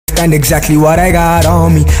understand exactly what I got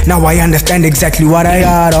on me. Now I understand exactly what I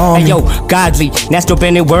got on me. Hey yo, godly, Nvstro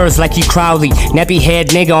bending words like he Crowley. Nappy head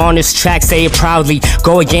nigga on this track, say it proudly.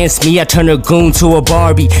 Go against me, I turn a goon to a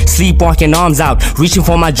Barbie. Sleepwalking arms out, reaching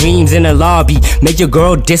for my dreams in the lobby. Make your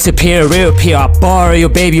girl disappear, reappear. I borrow your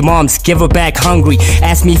baby moms, give her back hungry.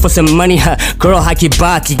 Ask me for some money, huh? Girl,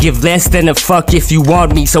 hakibaki, give less than a fuck if you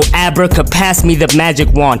want me. So Abraca, pass me the magic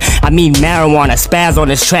wand. I mean marijuana, spaz on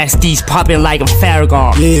this track, steez popping like I'm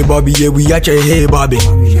Farragon. Yeah, Bobby, yeah, we at your head, Bobby.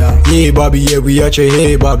 Yeah, Bobby, yeah, we at your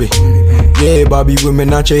head, Bobby. Yeah, Bobby,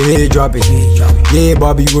 women at your head, drop it. Yeah,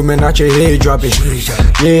 Bobby, women at your head, drop it.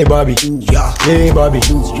 Yeah, Bobby, yeah, Bobby.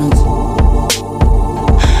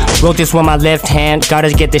 Wrote this with my left hand,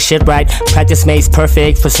 gotta get this shit right. Practice makes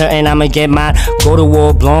perfect, for certain I'ma get mine. Go to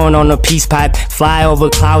war, blowing on a peace pipe. Fly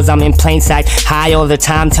over clouds, I'm in plain sight. High all the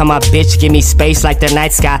time, tell my bitch, give me space like the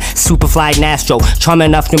night sky. Superfly Nvstro, charm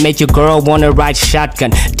enough to make your girl wanna ride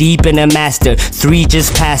shotgun. Deep in the master, 3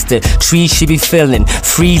 just past her. Tree she be feeling,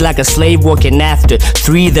 free like a slave working after.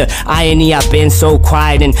 3 the irony, I've been so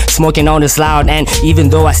quiet and smoking on this loud. And even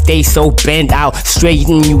though I stay so bent out,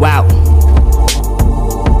 straighten you out.